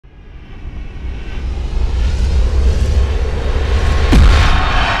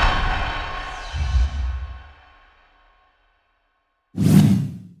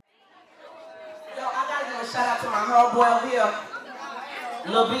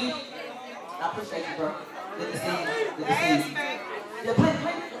me. I appreciate you, bro. Good to see you. Good to see you. Yeah, please.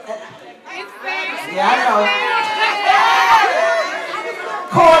 Yeah, I know.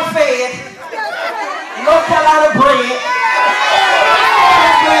 Corn-fed, North Carolina bread.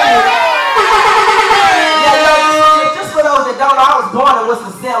 Yeah, just for those that don't know, I was born in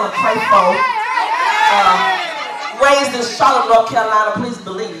Winston-Salem, Crayford. Raised in Charlotte, North Carolina, please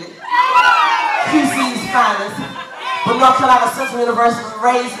believe it. QC's finest. But North Carolina Central University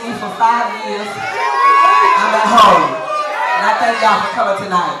raised me for 5 years. I'm at home. And I thank y'all for coming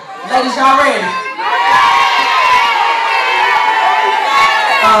tonight. Ladies, y'all ready?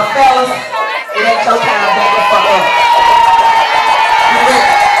 Fellas, it ain't your time, back the fuck up. You ready?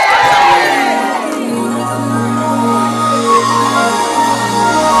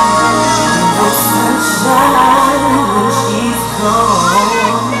 The sunshine when she's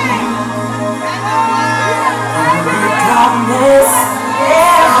gone, and the darkness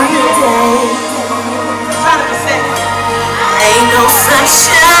every day. Ain't no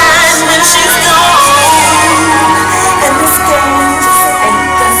sunshine when she's gone, and this game just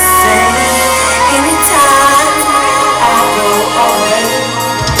ain't the same. Anytime I go away.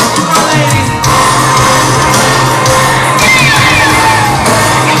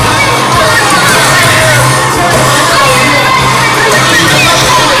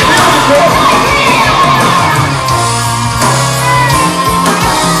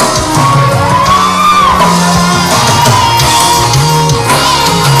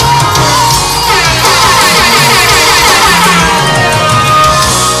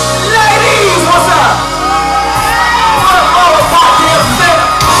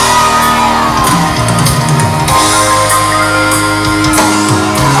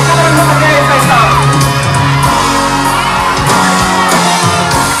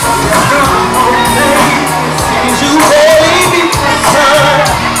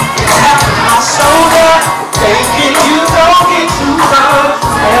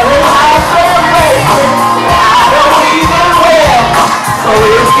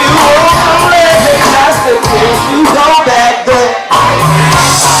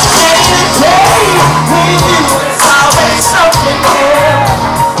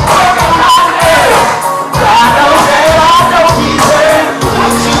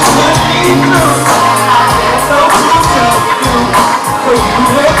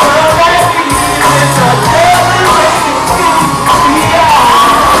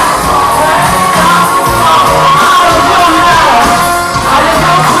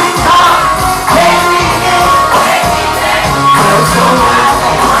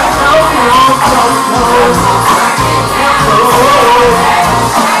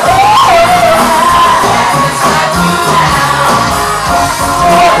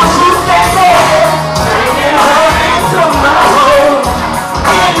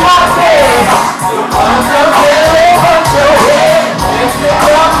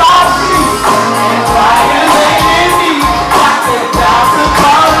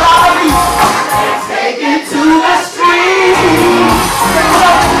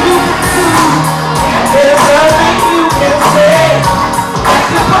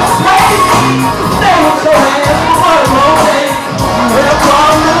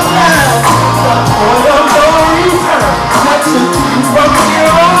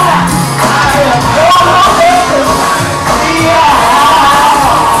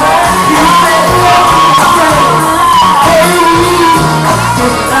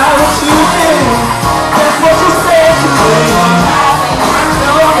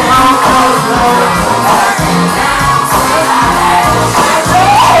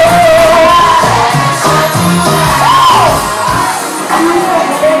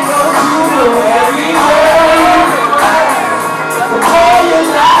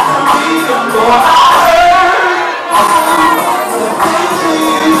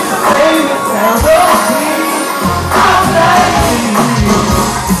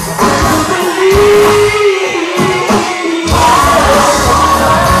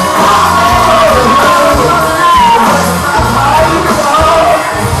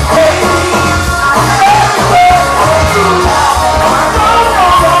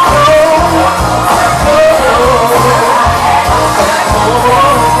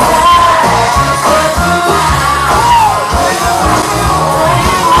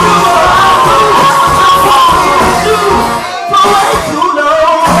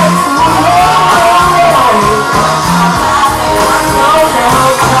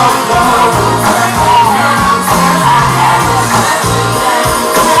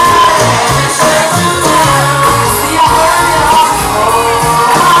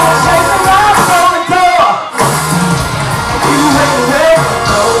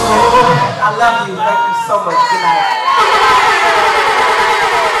 so much. Good night.